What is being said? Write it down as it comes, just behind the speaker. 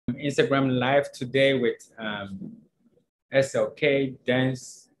Instagram Live today with SLK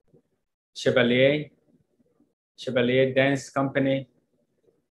Dance Chevalier Dance Company,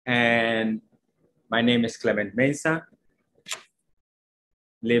 and my name is Clement Mensah,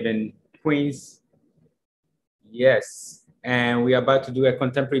 live in Queens. Yes, and we are about to do a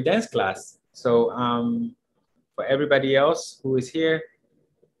contemporary dance class. So for everybody else who is here,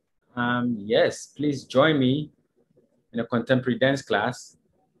 yes, please join me in a contemporary dance class,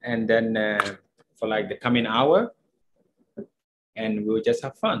 and then for like the coming hour, and we'll just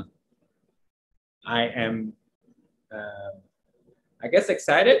have fun. I am, I guess,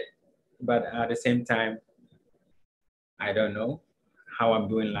 excited, but at the same time, I don't know how I'm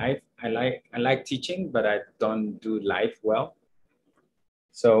doing live. I like teaching, but I don't do live well.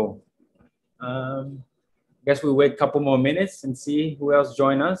 So I guess we'll wait a couple more minutes and see who else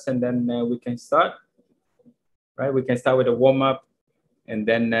join us, and then we can start. Right, we can start with a warm up, and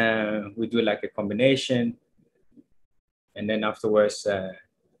then we do like a combination, and then afterwards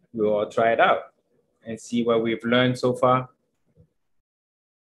we'll all try it out and see what we've learned so far.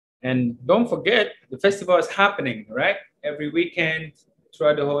 And don't forget, the festival is happening, right? Every weekend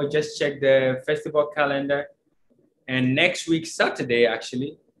throughout the whole. Just check the festival calendar, and next week Saturday,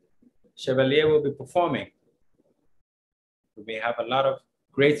 actually, Chevalier will be performing. We may have a lot of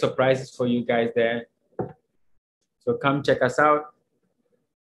great surprises for you guys there. So come check us out.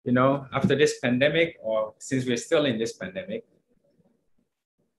 You know, after this pandemic, or since we're still in this pandemic,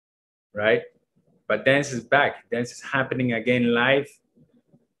 right? But dance is back. Dance is happening again live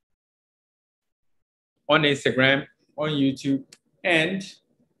on Instagram, on YouTube, and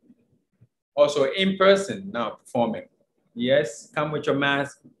also in person now performing. Yes, come with your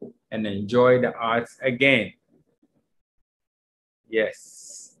mask and enjoy the arts again.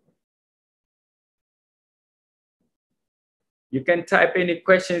 Yes. You can type any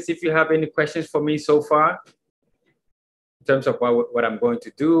questions if you have any questions for me so far, in terms of what I'm going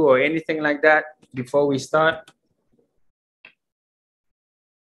to do or anything like that before we start.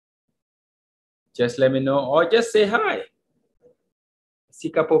 Just let me know, or just say hi. I see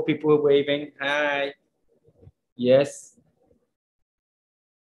a couple of people waving. Hi. Yes.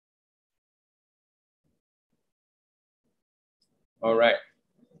 All right.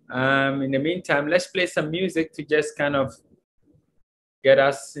 In the meantime, let's play some music to just kind of get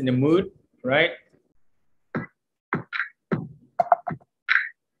us in the mood, right?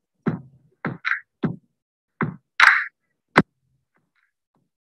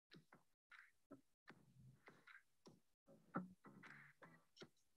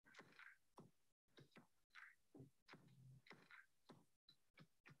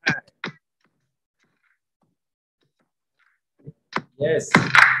 Yes.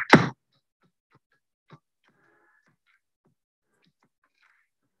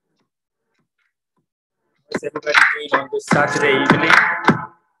 What's everybody doing on this Saturday evening?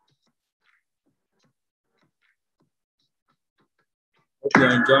 Hope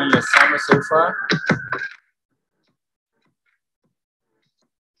you're enjoying your summer so far.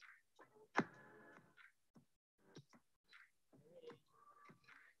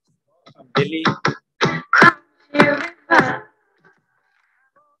 Billy.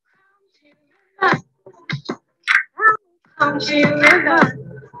 Come to your river.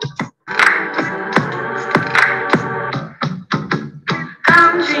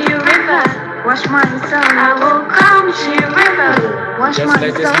 Come to your river. Wash my soul. I will come to your river. Wash Just my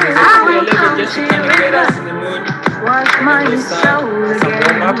let this soul. music I play a will little come bit just to to kind your of get us in river. the mood. Wash my soul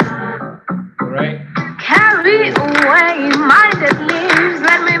Warm up. again. All right. Carry away my dead leaves.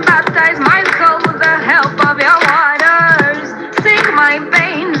 Let me baptize my soul with the help of your waters. Sink my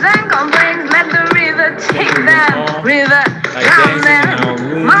veins and complaints. Let the river take them. River, drown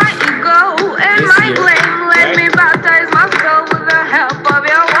them. My ego and my blame. Let me baptize my soul with the help of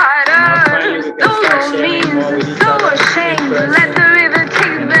your waters. Those old means so ashamed. Let the river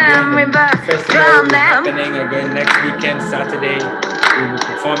take them. River, drown them. Happening again next weekend, Saturday. We'll be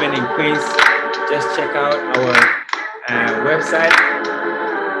performing in Queens. Just check out our website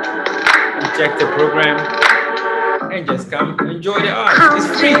and check the program, and just come enjoy the art.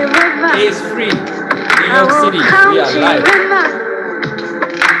 It's free. It's free. New York City, we are live.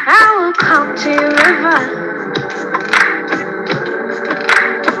 I will come to your river.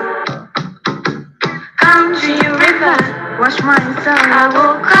 Come to your river. Wash my soul. I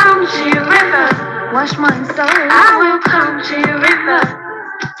will come to your river. Wash my soul. I will come to your river.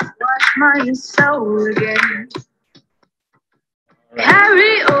 Wash my soul again.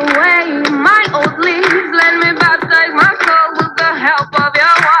 Carry away my old leaves. Let me baptize my soul with the help of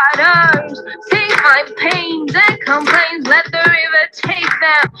your waters. Take my pains and complaints. Let the river take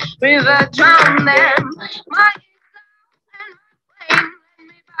them. river drown them. My flame, let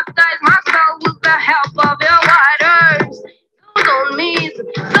me baptize my soul with the help of your waters. Those on me,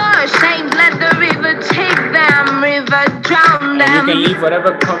 so ashamed, let the river take them, river drown them. And you can leave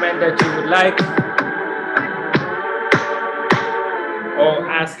whatever comment that you would like, or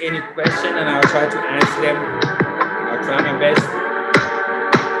ask any question, and I'll try to answer them. I'll try my best.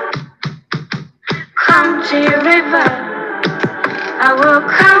 Come to your river, I will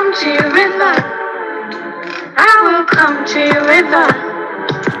come to your river, I will come to your river.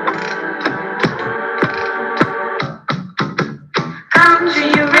 Come to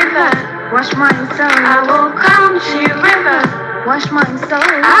your river, wash my soul. I will come to your river, wash my soul.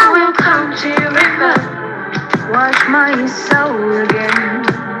 I will come to your river, wash my soul again.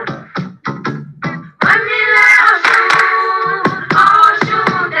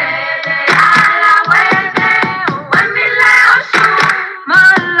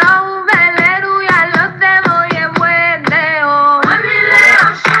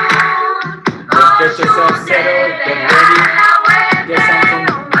 Get yourself settled, get ready, get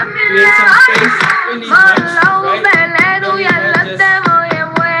something, create some space. You need much, right? Don't need much, just maybe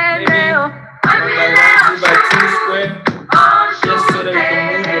 1 by 1, 2 by 2 square, just so that you can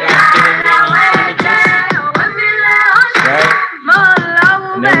move without getting any furniture, right?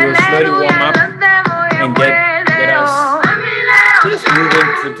 And then we'll slowly warm up and get us just moving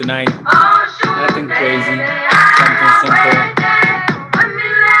for tonight. Nothing crazy, something simple.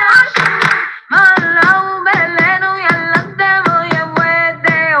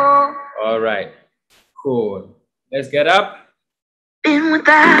 All right, cool. Let's get up. Been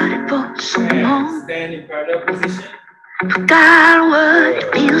without it for so long. Stand in parallel position. Forgot what it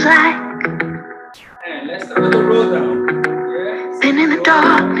feels like. And let's start with the roll down. Yeah. Been in the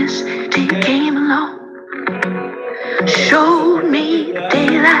darkness till you came along. Showed me the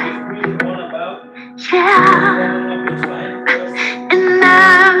daylight. Yeah. And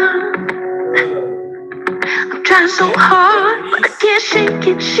now I'm trying so hard, but I can't shake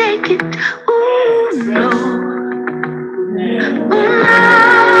it, shake it. Ooh, no. Ooh, no.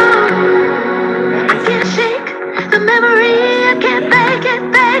 I can't shake the memory. I can't fake it,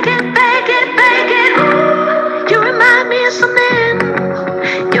 fake it, fake it, fake it. Ooh, you remind me of something.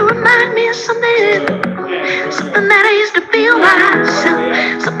 You remind me of something. Something that I used to feel myself.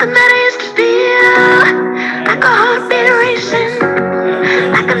 Something that I used to feel. Like a heartbeat racing.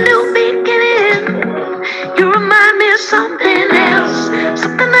 Like a new beginning. You remind me of something else.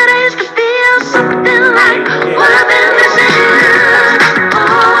 Something that I used to feel. Something like what I've been missing.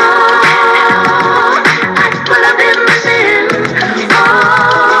 Oh, like what I've been missing.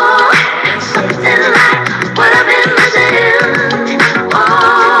 Oh, something like what I've been missing.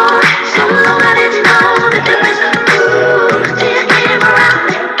 Oh, so long I didn't know the difference. Ooh, till you came around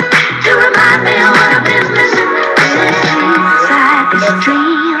me to remind me of what I've been missing. Inside this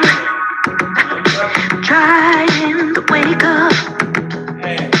dream, trying to wake up,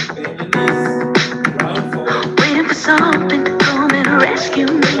 waiting for something to come and rescue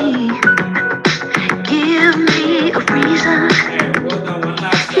me. Give me a reason.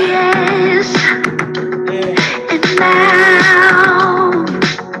 Yes. And now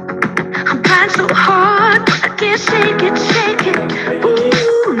I'm trying so hard, but I can't shake it, shake it.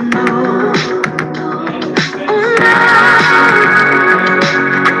 Ooh, no. Ooh, no.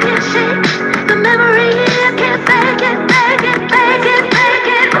 I can't shake the memory. I can't fake it, fake it, fake it, fake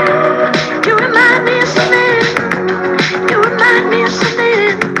it. Ooh, you remind me of something. You remind me of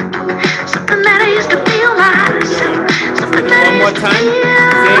something. Something that I used to feel myself. Something that I One more used to time. feel.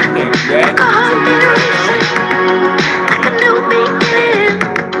 Same thing, yeah. Like a heartbeat racing. Like a new beginning.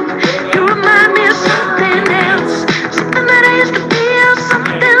 You remind me of something else. Something that I used to feel.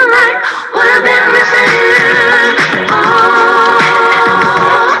 Something like what I've been missing. Oh,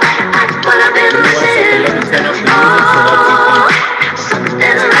 like what I've been missing. Oh,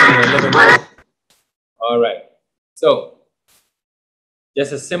 something like what I've. All right. So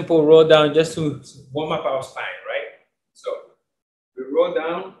just a simple roll down just to warm up our spine, right? So we roll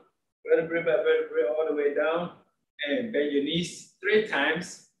down, vertebrae by vertebrae all the way down, and bend your knees 3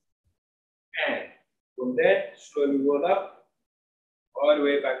 times. And from there, slowly roll up, all the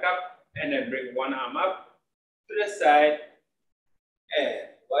way back up, and then bring one arm up to the side. And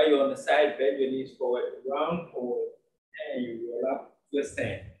while you're on the side, bend your knees forward, round forward, and you roll up to a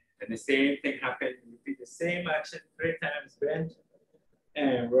stand. And the same thing happens. You repeat the same action 3 times, bend,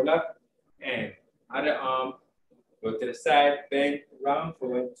 and roll up, and other arm, go to the side, bend, round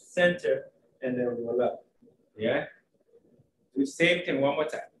forward, center, and then roll up. Yeah? Do the same thing one more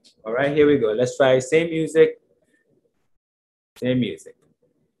time. All right, here we go. Let's try same music. Same music.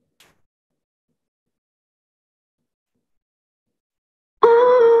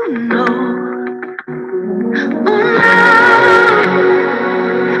 no. Oh no.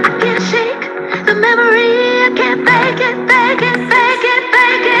 I can't shake the memory. I can't fake it, fake it, fake it,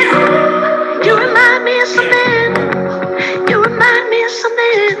 fake it. You remind me of something. You remind me of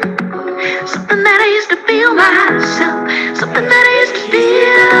something. Something that I used to feel myself. Something that I used to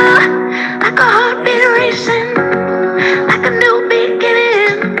feel. Like a heartbeat racing. Like a new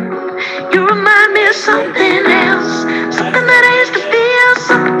beginning. You remind me of something else. Something that I used to feel.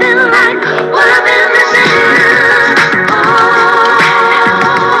 Something like what I've been missing.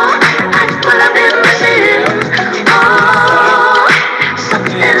 Oh, like what I've been missing. Oh,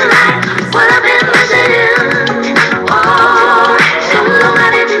 something like what I've been missing. Oh, so long I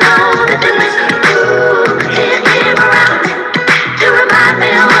didn't know the difference. Ooh, till you came around to remind me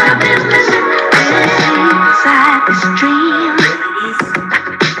of what I've been missing. Inside this dream,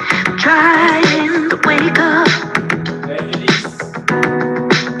 trying to wake up,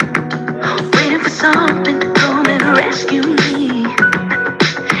 waiting for something to come and rescue me.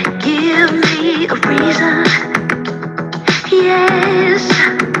 Give me a reason, yes.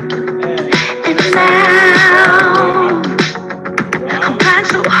 And now I'm trying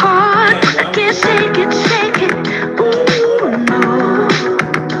so hard, but I can't shake it, shake it. Ooh, no.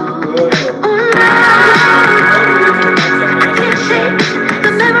 Oh no. I can't shake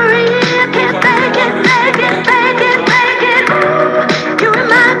the memory. I can't fake it, fake it, fake it, fake it. You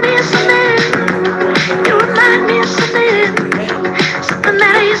remind me of something. You remind me of something. Something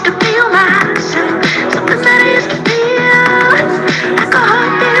that I used to feel myself. Something that I used to feel. Like a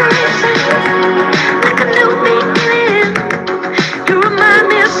heartbeat racing. Like a new beginning. You remind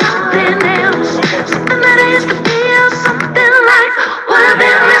me of something else. Something that I used to feel. Something like what I've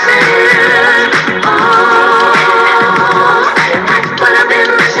been missing. Oh, like what I've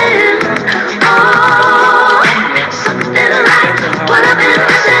been missing. Oh, something like what I've been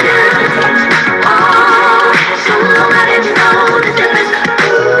missing. Oh, so long I didn't know the difference.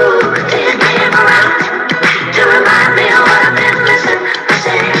 Ooh, till you came around to remind me of what I've been missing.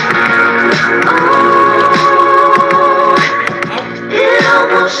 Oh, it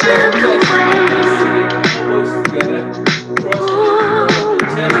almost slipped away.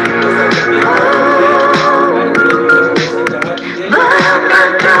 But I'm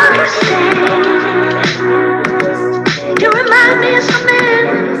not gonna stay. You remind me of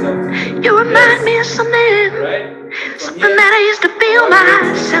something. You remind me of something. Something that I used to feel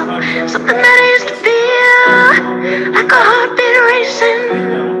myself. Something that I used to feel. Like a heartbeat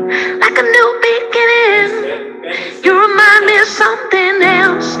racing. Like a new beginning. You remind me of something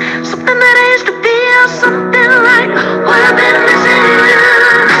else. Something that I used to feel. Something like what I've been missing.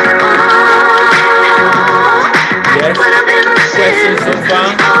 Oh, like what I've been missing.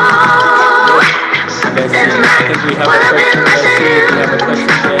 Oh, something like what I've been missing.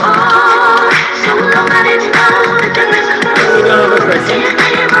 Oh, so long I didn't know the difference. Till you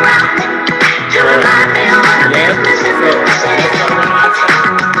came around to remind me of what I've been missing.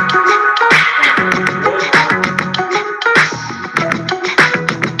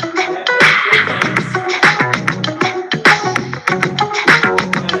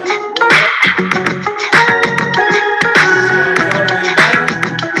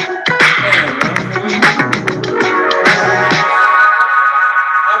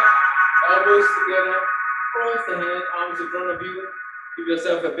 Elbows together, cross the hand, arms in front of you. Give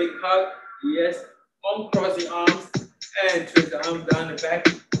yourself a big hug. Yes. Uncross the arms and twist the arm down the back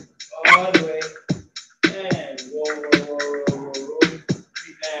all the way. And roll, roll, roll, roll, roll, roll.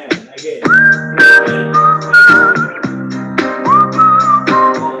 And again.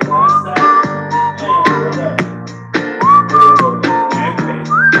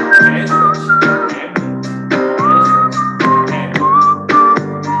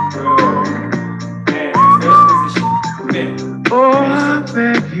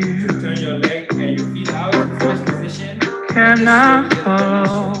 Turn your leg and your feet out. First position. Can I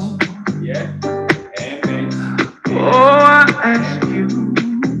follow? Yeah. And bench. Oh, I ask you.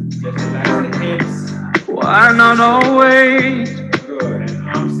 Just relax the hips. Why not always Good. And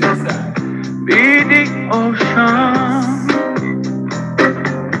arms to the side. be the ocean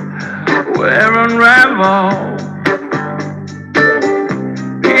where unravel?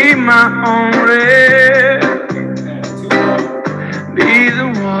 Be my own rest. And two more. Be the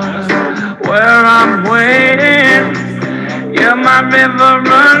water where I'm waiting. You're my river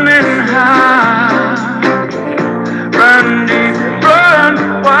running high. Run deep,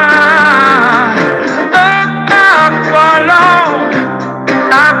 run wide. Oh,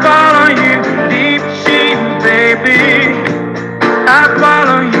 I follow you deep sea, baby. I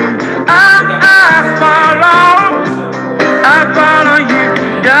follow you, I follow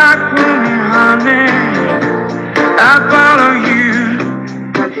you down.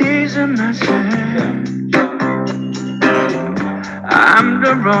 I'm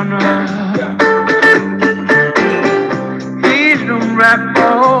the runner. He's the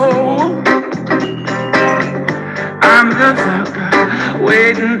rebel. I'm the sucker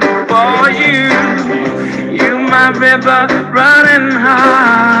waiting for you. You my river running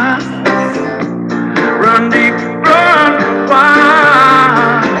high. Run deep, run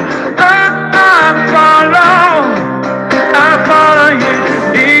wide. I follow you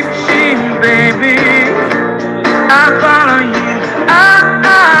deep sea, baby. I follow you, I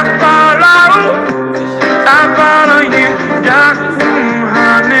follow you, dark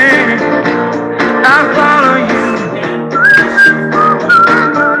honey. I follow you.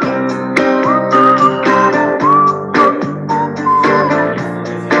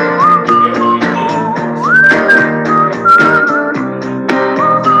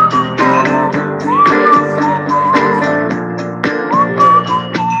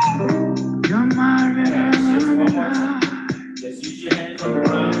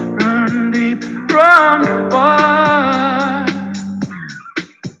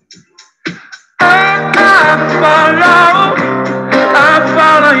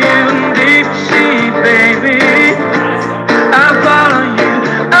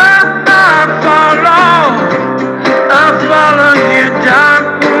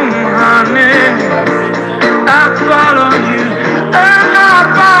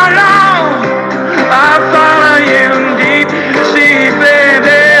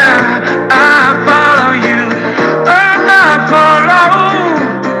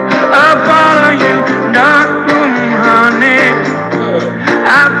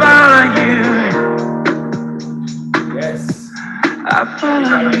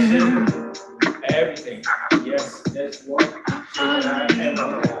 Everything. Yes, let's walk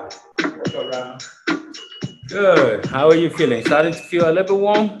around. Good. How are you feeling? Starting to feel a little bit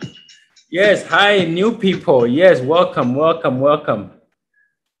warm? Yes. Hi, new people. Yes, welcome, welcome, welcome.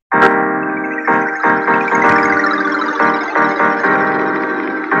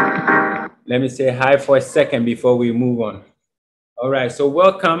 Let me say hi for a second before we move on. All right, so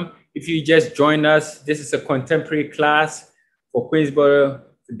welcome. If you just joined us, this is a contemporary class for Queensboro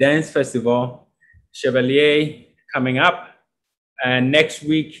Dance Festival. Chevalier coming up, and next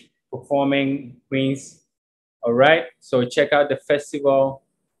week performing Queens. All right, so check out the festival,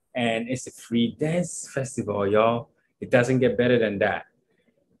 and it's a free dance festival, y'all. It doesn't get better than that.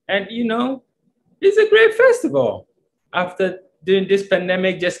 And you know, it's a great festival. After during this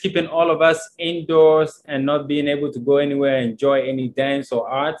pandemic, just keeping all of us indoors and not being able to go anywhere, enjoy any dance or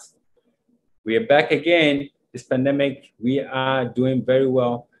arts, we are back again. This pandemic, we are doing very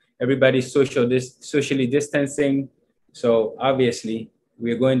well. Everybody's socially distancing. So obviously,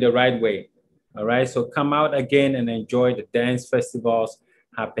 we're going the right way. All right, so come out again and enjoy the dance festivals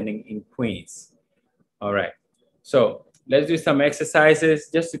happening in Queens. All right, so let's do some exercises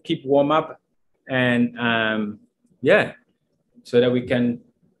just to keep warm up and yeah, so that we can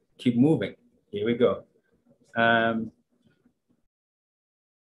keep moving. Here we go.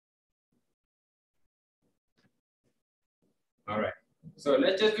 All right, so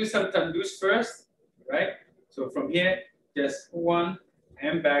let's just do some tandus first, right? So from here, just 1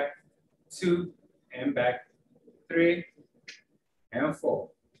 and back, 2 and back, 3 and 4,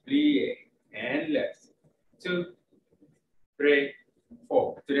 plie and left, 2, 3,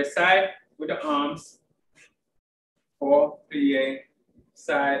 4. To the side with the arms, 4, plie,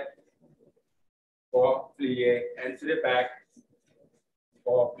 side, 4, plie, and to the back,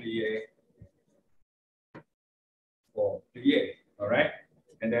 4, plie, 4, plie. All right,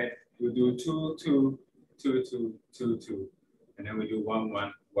 and then we'll do 2, 2, 2, 2, 2, 2, and then we do 1,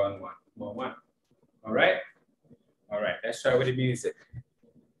 1, 1, 1, 1, 1. All right, let's try with the music.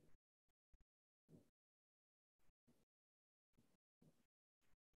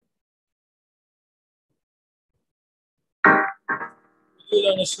 Do it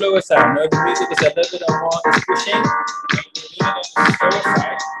on the slower side. No, the music is a little bit more pushing. Do it on the slower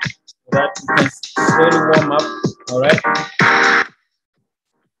side so that you can slowly warm up. All right.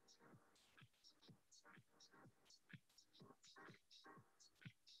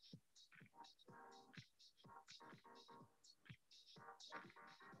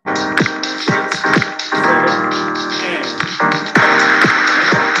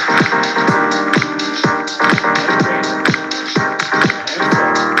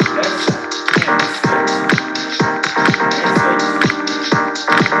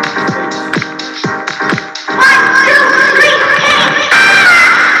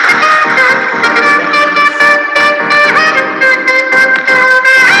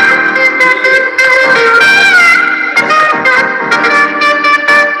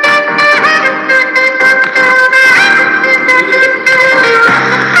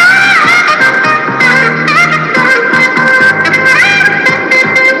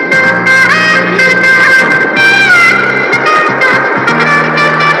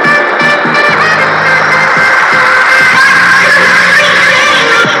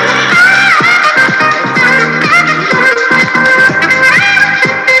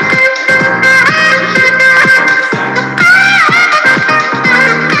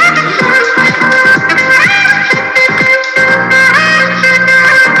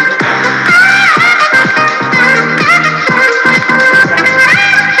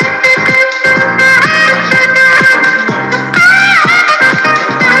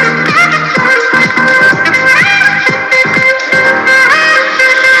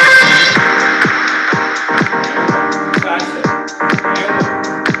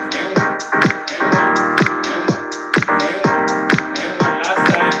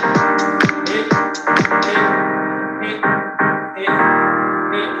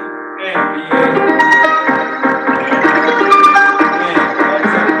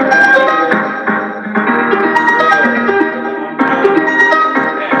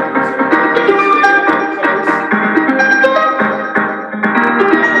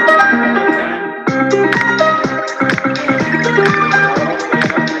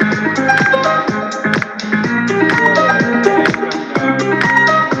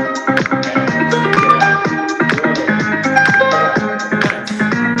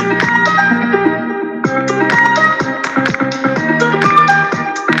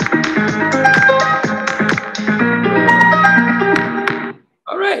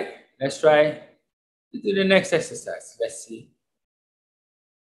 Let's do the next exercise. Let's see.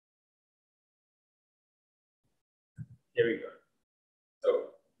 Here we go.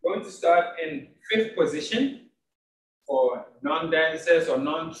 So we're going to start in 5th position for non-dancers or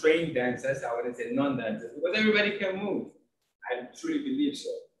non-trained dancers. I wouldn't say non-dancers because everybody can move. I truly believe so.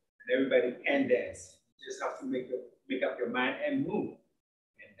 And everybody can dance. You just have to make up your mind and move.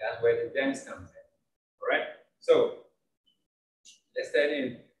 And that's where the dance comes in. All right? So let's start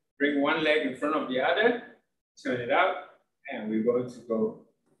in. Bring one leg in front of the other, turn it out, and we're going to go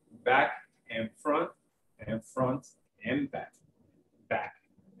back and front and front and back. Back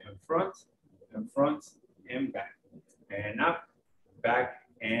and front and back. And up, back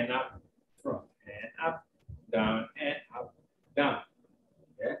and up, front and up, down and up, down.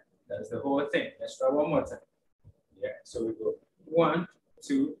 Yeah, that's the whole thing. Let's try one more time. Yeah, so we go 1,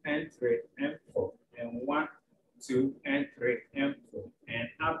 2, and 3, and 4, and 1, 2, and 3, and 4, and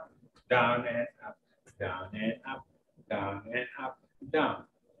up, down and up, down and up, down and up, down.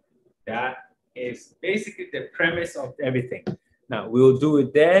 That is basically the premise of everything. Now we'll do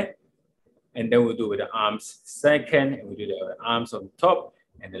it there, and then we'll do it with the arms second, and we'll do the arms on top,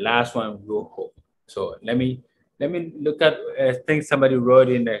 and the last one we'll hold. So let me look at I think somebody wrote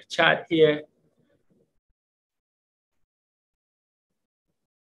in the chat here.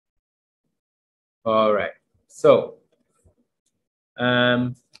 All right, so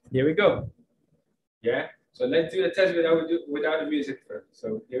here we go. Yeah, so let's do the test without the music first.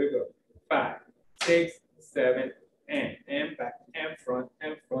 So here we go. 5, 6, 7, and back and front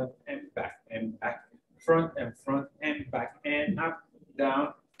and back and back, front and back and up,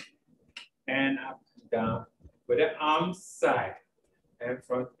 down and up, down. With the arms side and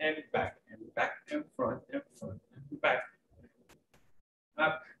front and back and front and back,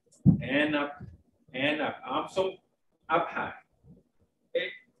 up and up and up. Arms up high,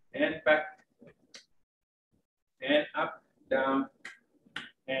 and back and up, down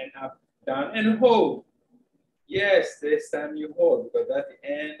and up, down, and hold. Yes, this time you hold because that's the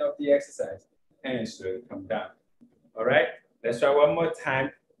end of the exercise. And slowly come down. All right, let's try one more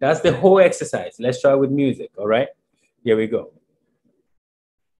time. That's the whole exercise. Let's try with music. All right, here we go.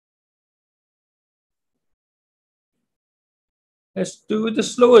 Let's do the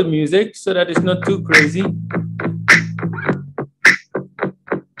slower music so that it's not too crazy.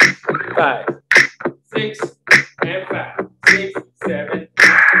 5, 6, and 5, 6, 7.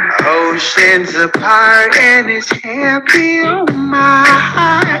 Oceans apart and it's happy on my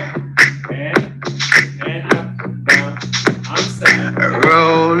heart. And up, down, I'm sad.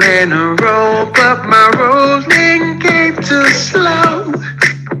 Rolling a rope, but my rolling came too slow.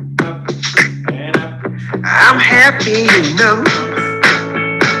 Up and up. I'm happy, you know.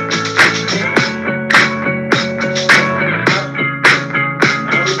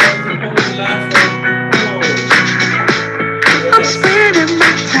 I'm spending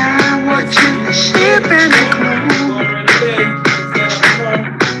my time watching the ship and the glow.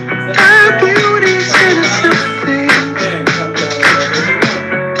 Our beauty's innocent things.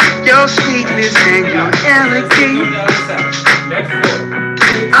 Your sweetness and your elegance.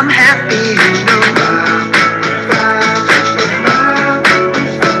 I'm happy, you know.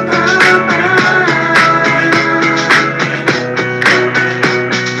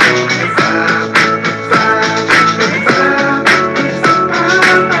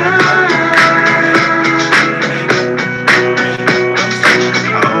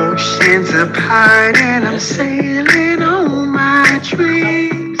 Oceans apart and I'm sailing on my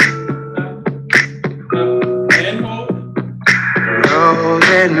dreams.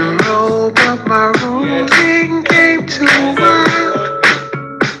 Rolling the rope, but my rolling came too wild.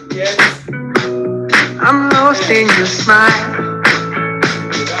 I'm lost in your smile.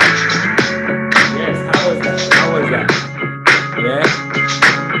 Yes, how was that? How was that? Yeah.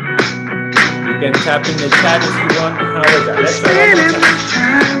 You can tap in the chat if you want. How was that? Let's try one Spending more my time.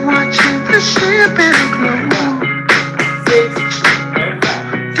 time watching the ship and the glow. 6 and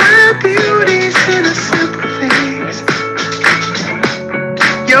 5. My beauty's innocent things.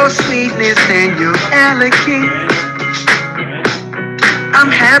 Your sweetness and your elegance.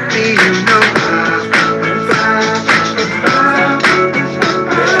 I'm happy, you know.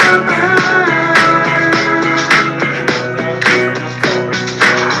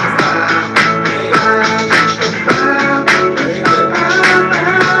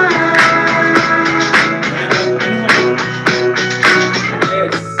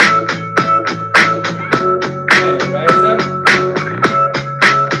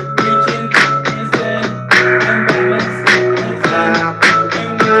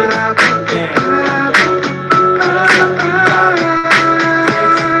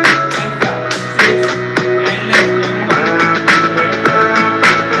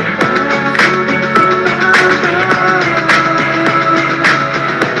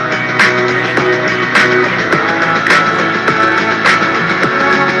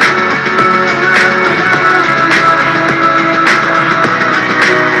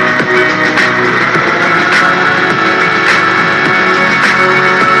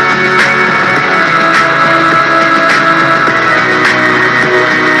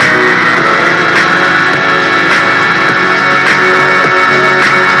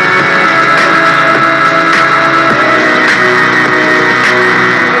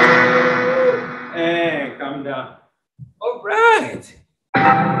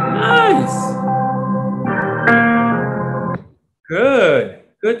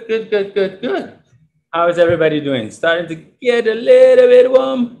 Good, good, good, good, good. How is everybody doing? Starting to get a little bit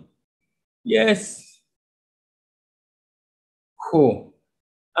warm? Yes. Cool.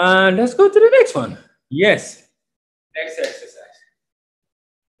 Let's go to the next one. Yes. Next exercise.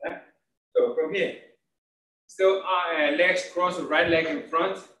 Yeah. So from here. So legs cross, right leg in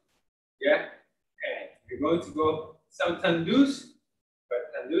front. Yeah. And we're going to go some tandus, but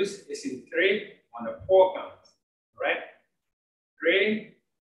tandus is in 3 on a 4 count. Right? 3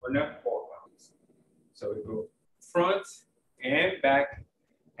 on a 4 count. So we go front and back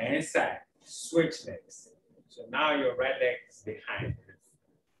and side. Switch legs. So now your right leg is behind.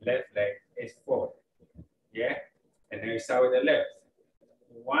 Left leg is forward. Yeah? And then you start with the left.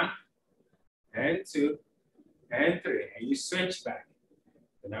 1 and 2 and 3. And you switch back.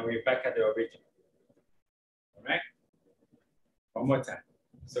 So now we're back at the original. All right? One more time.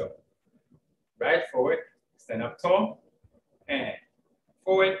 So right forward, stand up tall, and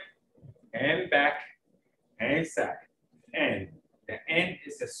forward, and back, and side. And the end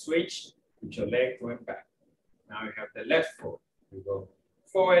is a switch with your leg going back. Now we have the left foot. We go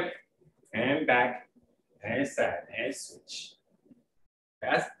forward, and back, and side, and switch.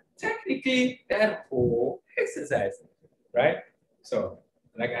 That's technically that whole exercise, right? So,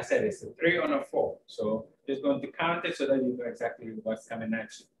 like I said, it's a 3 on a 4. So, just going to count it so that you know exactly what's coming at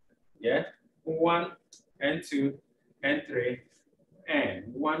you. Yeah? 1 and 2 and 3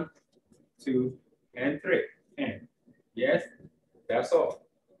 and 1, 2 and 3 and yes, that's all.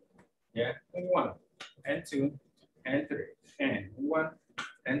 Yeah? 1 and 2 and 3 and 1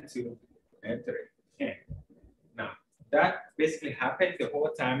 and 2 and 3 and now that basically happens the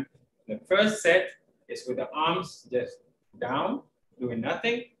whole time. The first set is with the arms just down, doing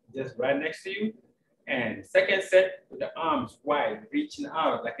nothing, just right next to you. And second set with the arms wide, reaching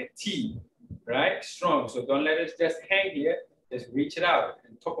out like a T, right? Strong. So don't let it just hang here. Just reach it out.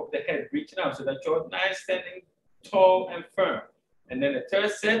 And top of the head, reach it out so that you're nice, standing tall and firm. And then the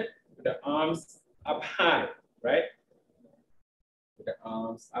third set with the arms up high, right? With the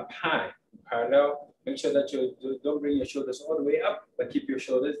arms up high, parallel. Make sure that you don't bring your shoulders all the way up, but keep your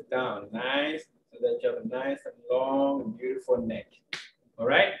shoulders down. Nice, so that you have a nice and long and beautiful neck. All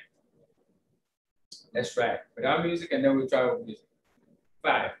right? Let's try it. Without music, and then we'll try with music.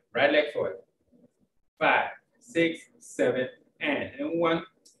 5, right leg forward. 5, 6, 7, and 1,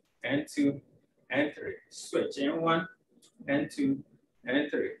 and 2, and 3. Switch, and 1, and 2, and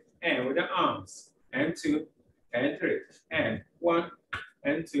 3. And with the arms, and 2, and 3, and 1,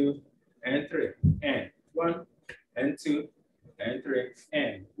 and 2, and 3, and 1, and 2, and 3,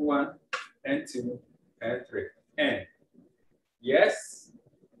 and 1, and 2, and 3, and yes.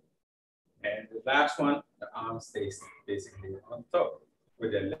 And the last one, the arm stays basically on top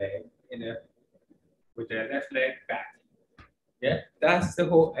with the leg with the left leg back. Yeah, that's the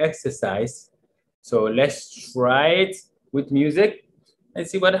whole exercise. So let's try it with music and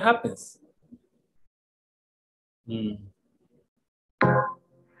see what happens.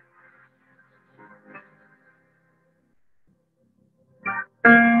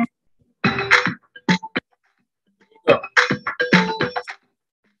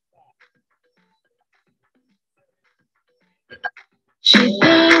 She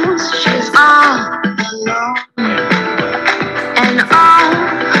thinks she's all alone, and all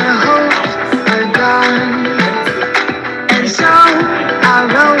her hopes are gone. And so I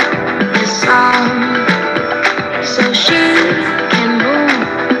wrote this song, so she can move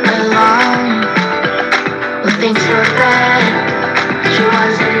along. Who thinks her bad? She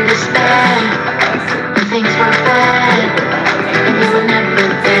wasn't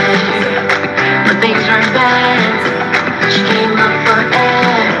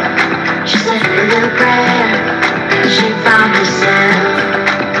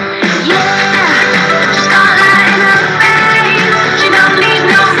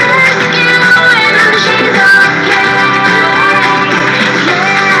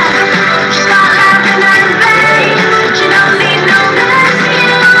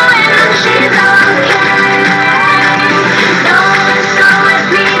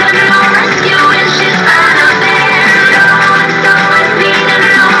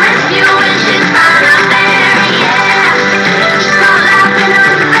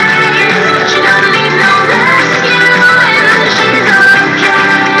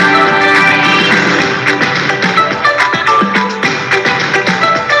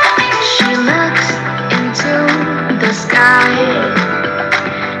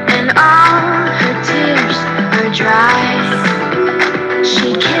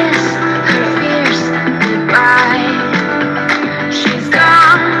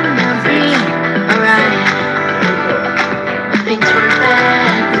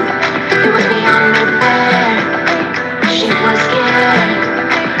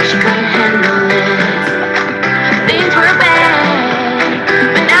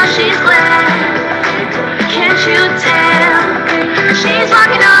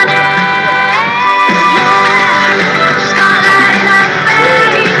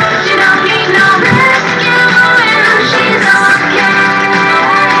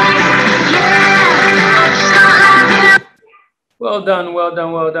Well done, well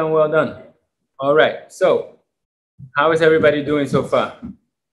done, well done, well done. All right, so how is everybody doing so far?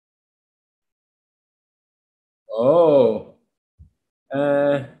 Oh,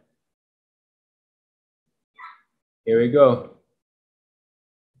 uh, here we go.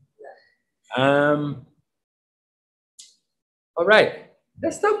 All right,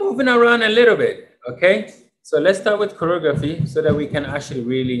 let's start moving around a little bit, okay? So let's start with choreography so that we can actually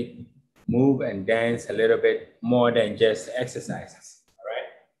really move and dance a little bit more than just exercises, all right?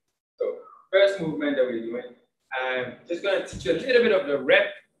 So first movement that we're doing, I'm just gonna teach you a little bit of the rep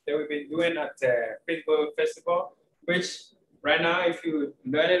that we've been doing at the Queensboro Festival, which right now, if you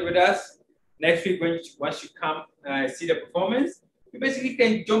learn it with us, next week once you come see the performance, you basically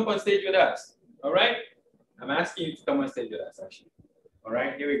can jump on stage with us, all right? I'm asking you to come on stage with us, actually. All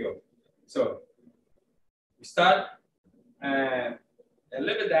right, here we go. So we start a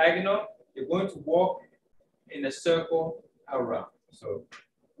little bit diagonal. You're going to walk in a circle around. So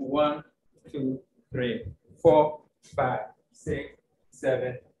 1, 2, 3, 4, 5, 6,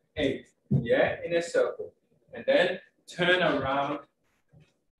 7, 8. Yeah, in a circle. And then turn around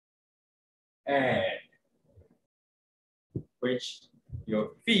and switch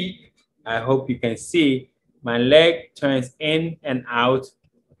your feet. I hope you can see my leg turns in and out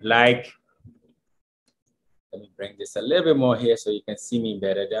like, let me bring this a little bit more here so you can see me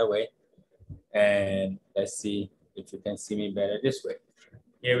better that way. And let's see if you can see me better this way.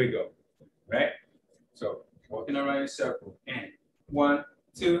 Here we go, right? So walking around in a circle and 1,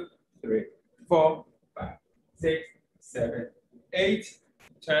 2, 3, 4, 5, 6, 7, 8.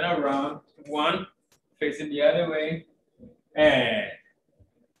 Turn around, 1, facing the other way, and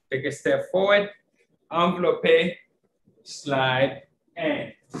take a step forward, envelope, slide,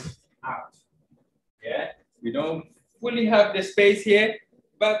 and out. Yeah, we don't fully have the space here,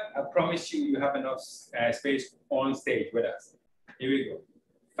 but I promise you, you have enough space on stage with us. Here we go.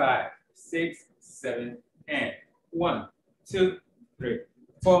 5, 6, 7, and 1, 2, 3,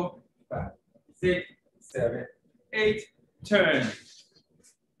 4, 5, 6, 7, 8. Turn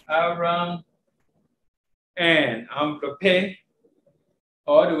around and envelope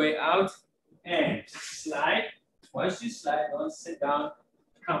all the way out and slide. Once you slide, don't sit down,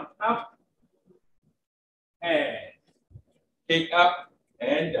 come up and kick up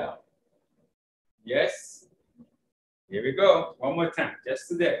and down. Yes. Here we go. One more time, just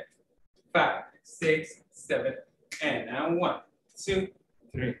to there. 5, 6, 7, and now 1, 2,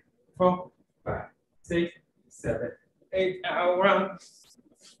 3, 4, 5, 6, 7, 8. Around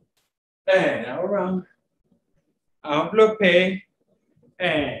and around. Envelope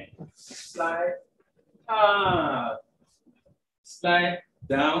and slide up, slide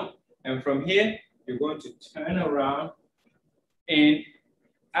down, and from here you're going to turn around, in,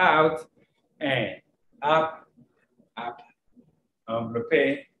 out, and up, up,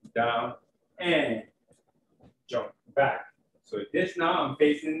 envelope, down, and jump back. So this now I'm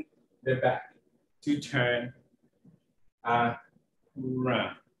facing the back to turn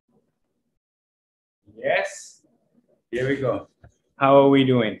around. Yes, here we go. How are we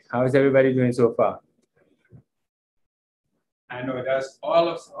doing? How is everybody doing so far? I know that's all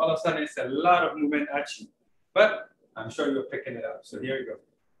of a sudden it's a lot of movement at you, but I'm sure you're picking it up. So here we go.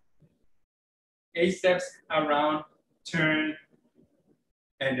 8 steps around, turn,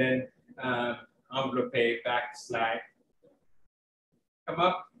 and then envelope, back, slide. Come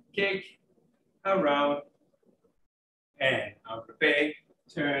up, kick, around, and envelope,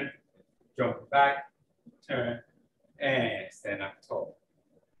 turn, jump back, turn, and stand up tall.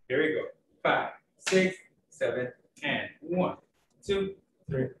 Here we go. 5, 6, 7, and 1, 2,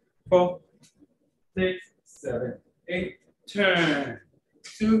 3, 4, 6, 7, 8. Turn,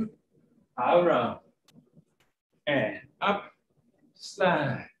 2, around, and up,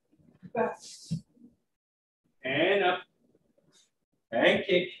 slide, back, and up, and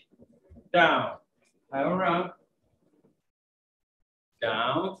kick, down, around,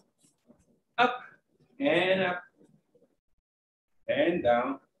 down, up, and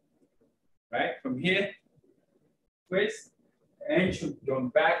down, right? From here, twist, and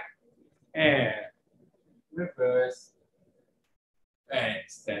jump back, and reverse, and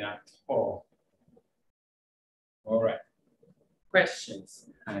stand up tall. All right. Questions?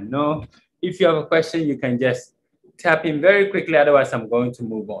 I know if you have a question, you can just tap in very quickly, otherwise I'm going to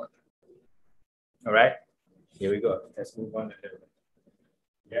move on. All right, here we go. Let's move on a little bit.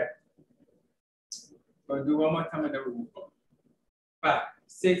 Yeah. We'll do one more time and then we'll move on. 5,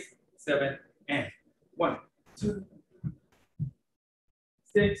 6, 7, and 1, 2,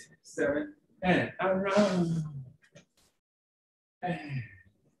 6, 7, and around. And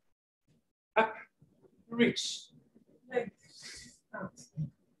up, reach, leg,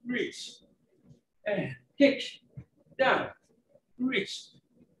 reach, and kick, down, reach,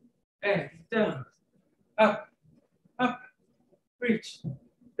 and down, up, up, reach,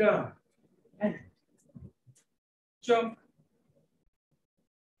 down, and jump,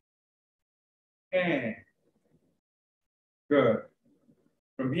 and good.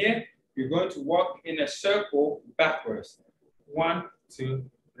 From here, you're going to walk in a circle backwards. 1, 2,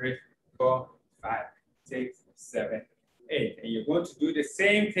 3, 4, 5, 6, 7, 8. And you're going to do the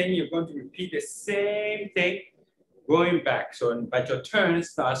same thing. You're going to repeat the same thing going back. So, but your turn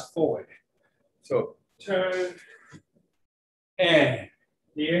starts forward. So, turn, and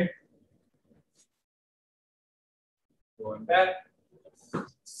here, going back,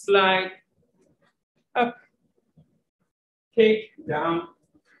 slide, up, kick, down,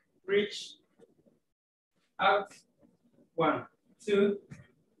 reach, out, 1, 2,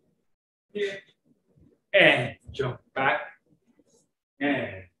 here, and jump back,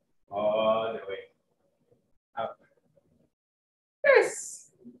 and all the way up.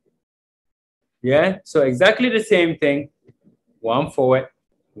 Yes. Yeah, so exactly the same thing. 1 forward,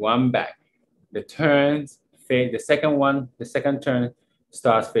 1 back. The turns, the second turn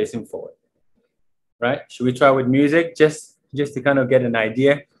starts facing forward. Right? Should we try with music just to kind of get an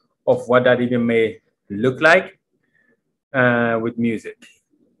idea of what that even may look like with music?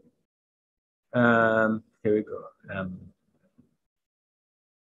 Here we go.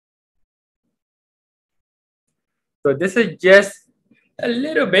 So this is just a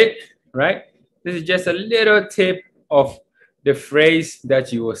little bit, right? This is just a little tip of the phrase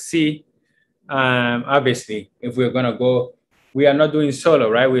that you will see. Obviously, if we're gonna go, we are not doing solo,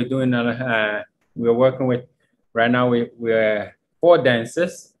 right? We're doing, we're working with, right now we're 4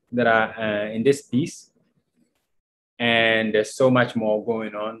 dancers that are in this piece. And there's so much more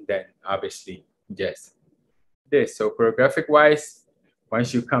going on than obviously just this. So choreographic wise,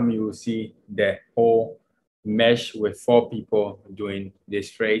 once you come, you will see the whole mesh with 4 people doing this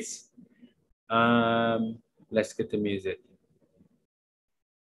phrase. Let's get the music.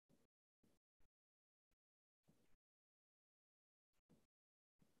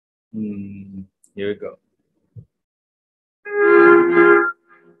 Here we go.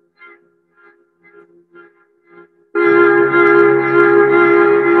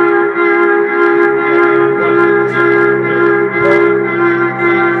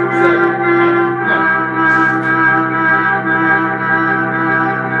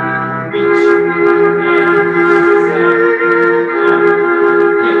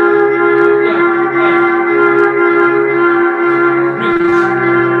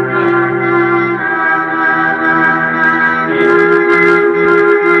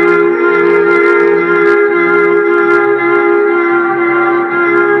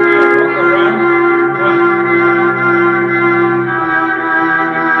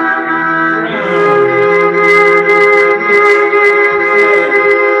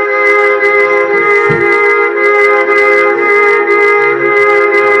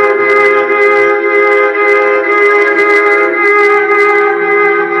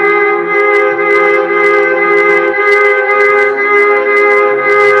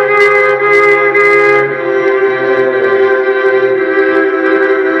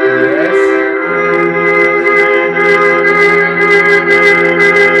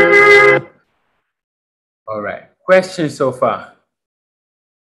 Questions so far?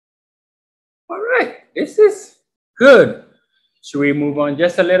 All right, this is good. Should we move on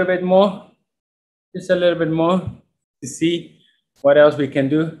just a little bit more? Just a little bit more to see what else we can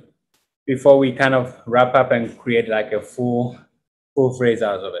do before we kind of wrap up and create like a full phrase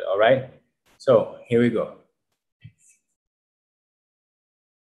out of it, all right? So here we go.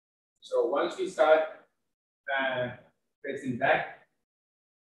 So once we start facing back,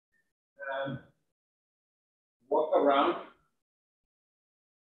 walk around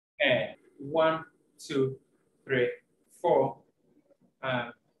and 1, 2, 3, 4,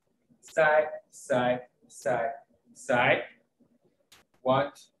 side, side, side, side.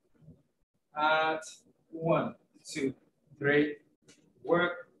 What? At 1, 2, 3,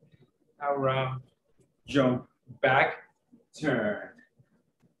 work around, jump back, turn.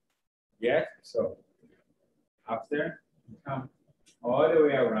 Yes, so after come all the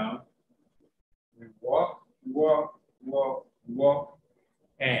way around, we walk, walk, walk, walk,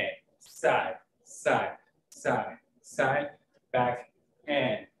 and side, side, side, side, back,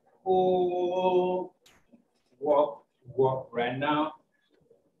 and pull, walk, walk right now,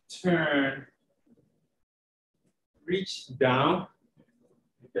 turn, reach down,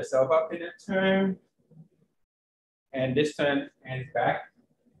 pick yourself up in a turn, and this turn and back,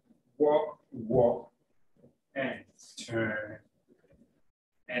 walk, walk, and turn,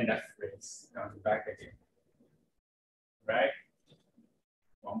 and that phrase comes back again. Right?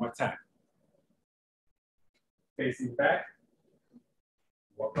 One more time. Facing back,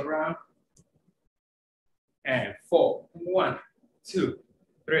 walk around, and 4. 1, 2,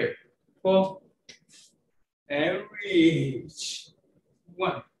 3, 4, and reach.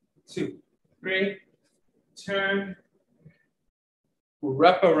 1, 2, 3, turn,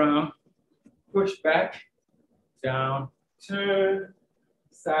 wrap around, push back, down, turn,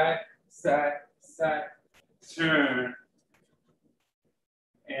 side, side, side, turn,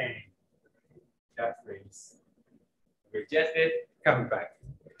 and that phrase. Adjust it, come back.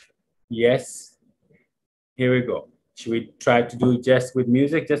 Yes. Here we go. Should we try to do just with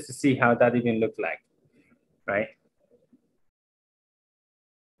music just to see how that even look like, right?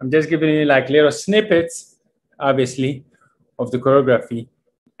 I'm just giving you like little snippets, obviously, of the choreography,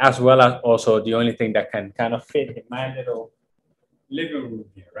 as well as also the only thing that can kind of fit in my little living room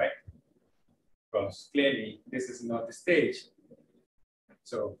here, right? Because clearly this is not the stage.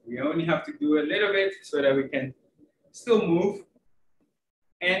 So we only have to do a little bit so that we can still move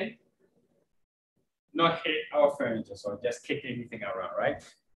and not hit our furniture, so just kick anything around, right?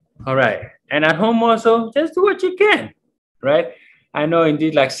 All right, and at home also, just do what you can, right? I know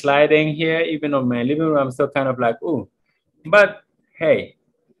indeed like sliding here, even on my living room, I'm still kind of like, ooh, but hey,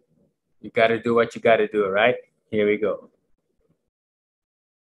 you gotta do what you gotta do, right? Here we go.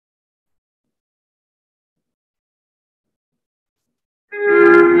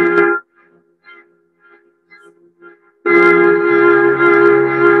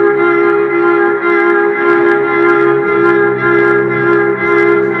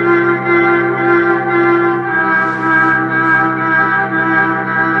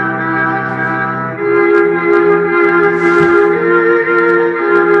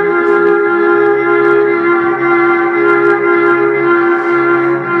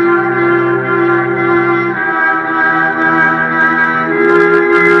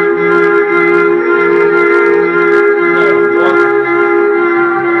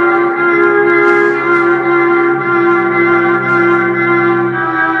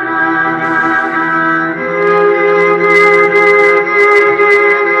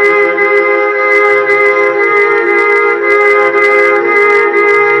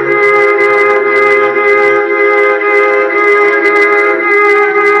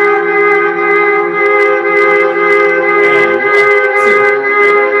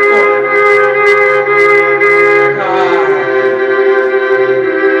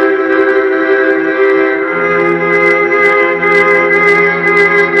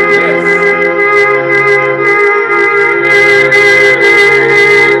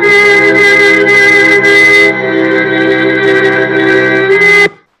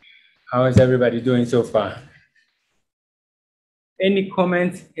 How is everybody doing so far? Any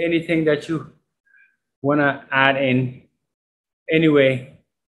comments, anything that you want to add in? Anyway,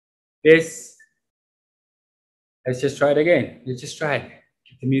 let's just try it again. Let's just try it.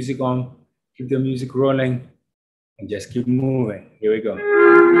 Keep the music on, keep the music rolling, and just keep moving. Here we go.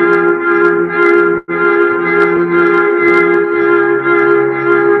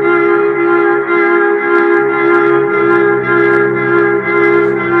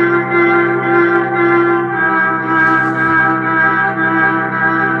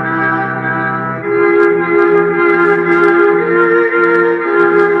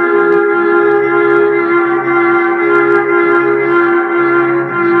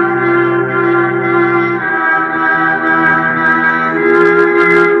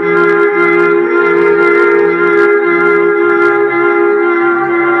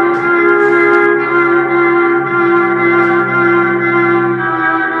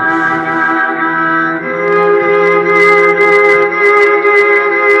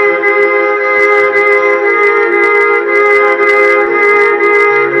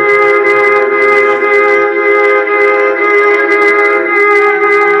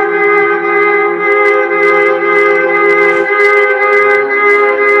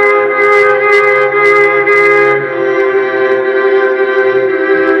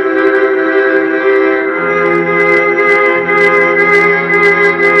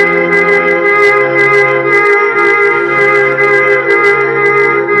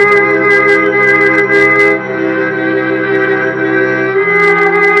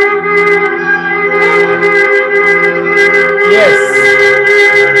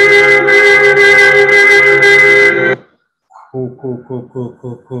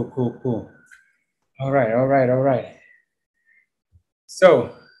 Cool. All right.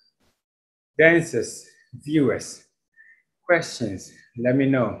 So, dancers, viewers, questions, let me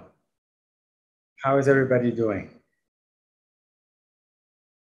know. How is everybody doing?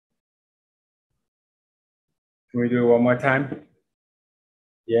 Can we do it one more time?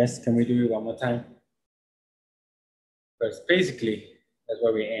 Yes, can we do it one more time? Because basically, that's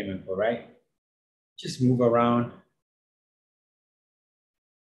what we're aiming for, right? Just move around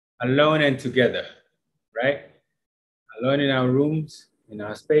alone and together, right? Alone in our rooms, in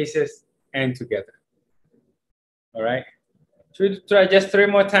our spaces, and together. All right? Should we try just 3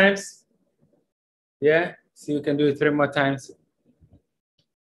 more times? Yeah? See, we can do it 3 more times.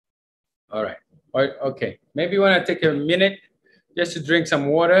 All right. Okay. Maybe you want to take a minute just to drink some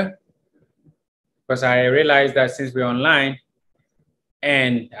water, because I realized that since we're online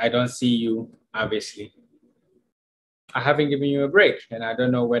and I don't see you, obviously, I haven't given you a break, and I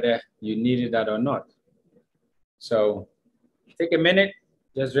don't know whether you needed that or not. So take a minute,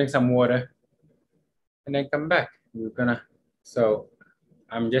 just drink some water, and then come back. So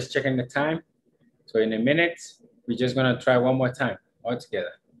I'm just checking the time. So in a minute, we're just gonna try one more time all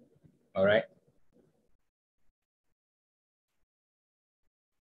together. All right.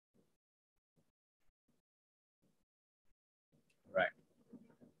 Right.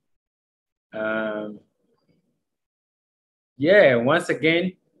 Yeah, once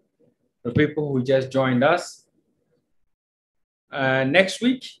again, for people who just joined us, next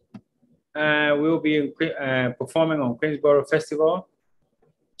week, we'll be performing on Queensboro Festival.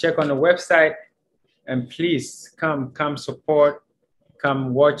 Check on the website, and please come support,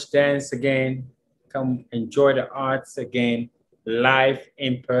 come watch dance again, come enjoy the arts again, live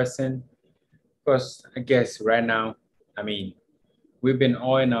in person. Because I guess right now, I mean, we've been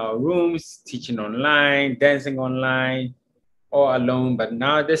all in our rooms, teaching online, dancing online, all alone. But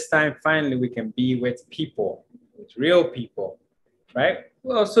now this time, finally, we can be with people, with real people, right?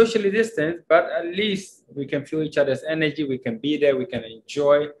 Well, socially distanced, but at least we can feel each other's energy. We can be there. We can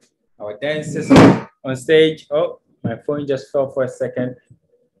enjoy our dances on stage. Oh, my phone just fell for a second,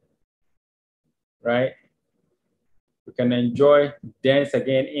 right? We can enjoy dance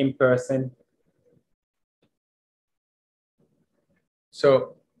again in person.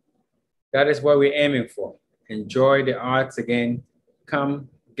 So that is what we're aiming for. Enjoy the arts again. Come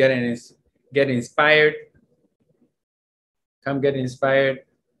get inspired. Come get inspired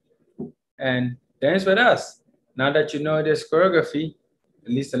and dance with us. Now that you know this choreography,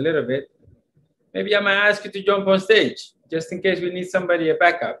 at least a little bit, maybe I might ask you to jump on stage just in case we need somebody a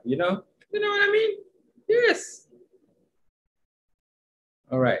backup, you know? You know what I mean? Yes.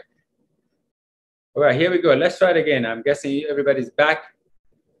 All right. All right, here we go. Let's try it again. I'm guessing everybody's back,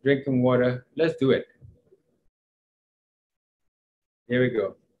 drinking water. Let's do it. Here we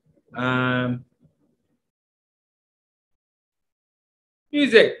go.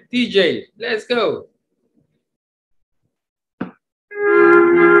 Music, DJ, let's go.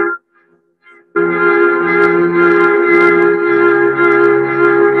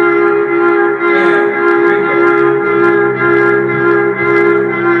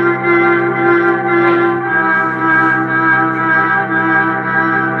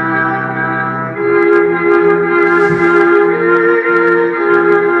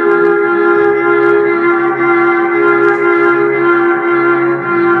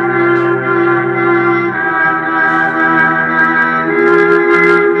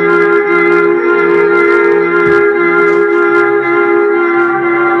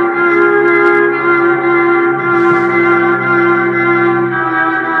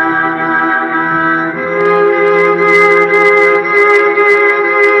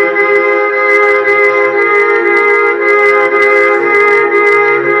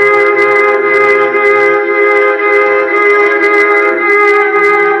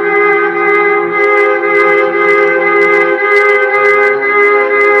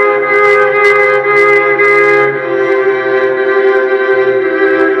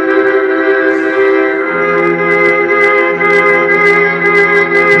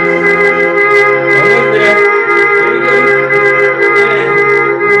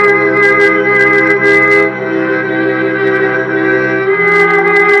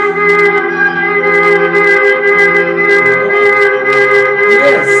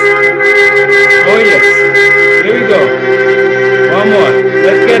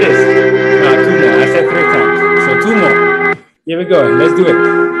 Here we go. Let's do it.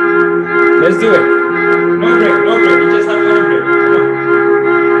 Let's do it. No break, no break. You just have one break. Come on.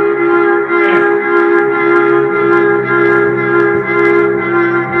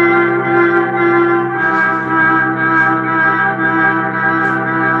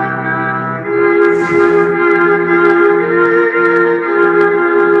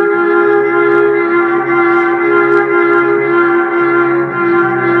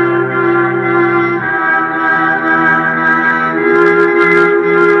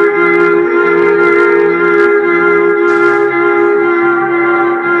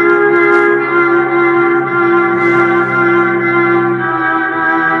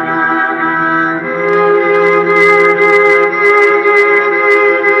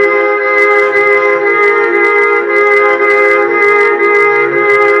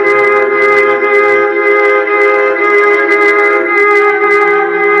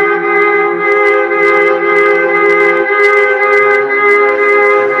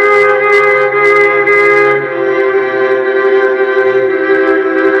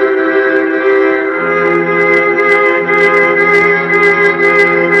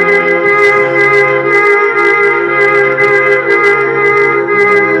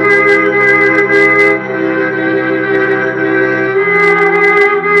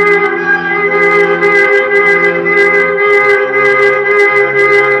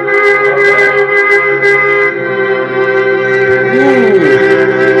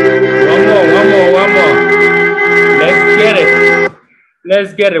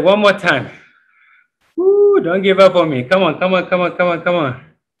 Let's get it one more time. Woo, don't give up on me. Come on, come on, come on, come on, come on.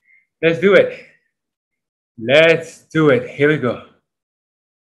 Let's do it. Let's do it. Here we go.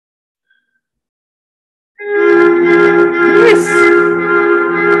 Yes.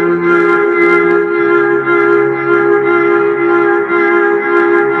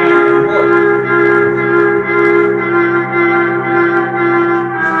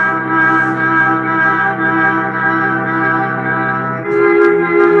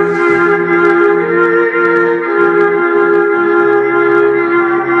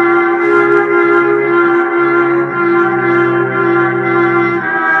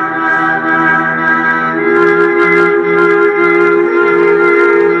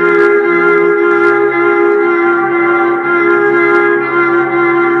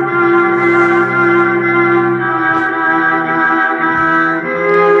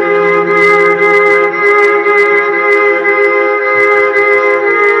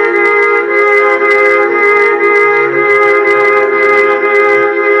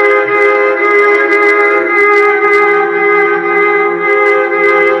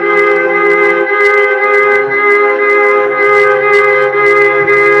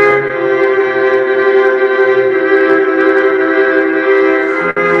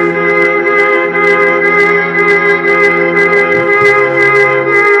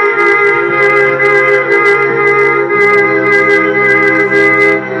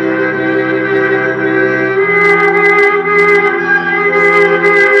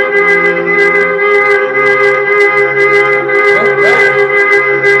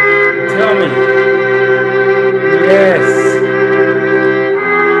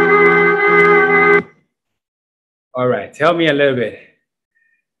 All right, tell me a little bit.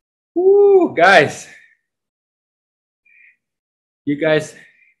 Woo, guys. You guys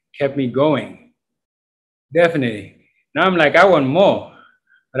kept me going. Definitely. Now I'm like, I want more,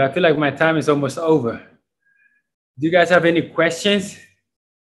 but I feel like my time is almost over. Do you guys have any questions?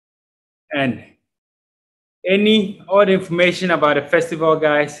 And any other information about the festival,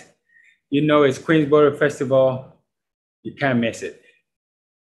 guys? You know, it's Queensboro Festival. You can't miss it.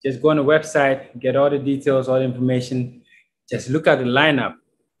 Just go on the website, get all the details, all the information. Just look at the lineup.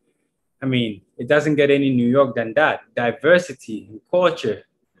 I mean, it doesn't get any New York than that. Diversity, culture,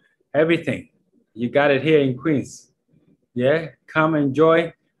 everything. You got it here in Queens. Yeah, come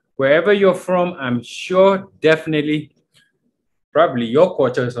enjoy. Wherever you're from, I'm sure, definitely, probably your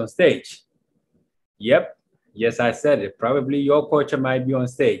culture is on stage. Yep, yes, I said it. Probably your culture might be on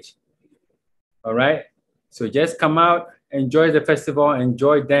stage. All right, so just come out, enjoy the festival,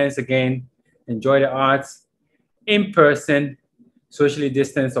 enjoy dance again, enjoy the arts in person, socially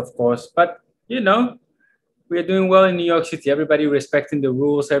distanced, of course. But, you know, we're doing well in New York City. Everybody respecting the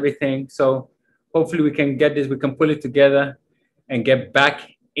rules, everything. So hopefully we can get this, we can pull it together and get back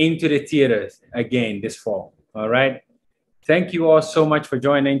into the theaters again this fall. All right. Thank you all so much for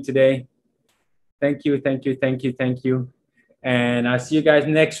joining today. Thank you, thank you, thank you, thank you. And I'll see you guys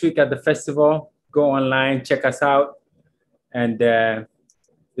next week at the festival. Go online, check us out. And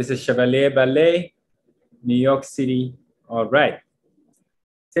this is Chevalier Ballet, New York City. All right.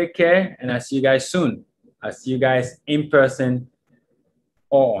 Take care, and I'll see you guys soon. I'll see you guys in person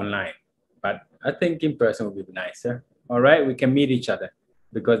or online. But I think in person would be nicer. All right, we can meet each other.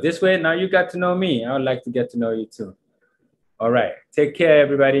 Because this way, now you got to know me. I would like to get to know you too. All right, take care,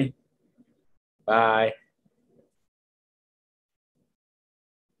 everybody. Bye.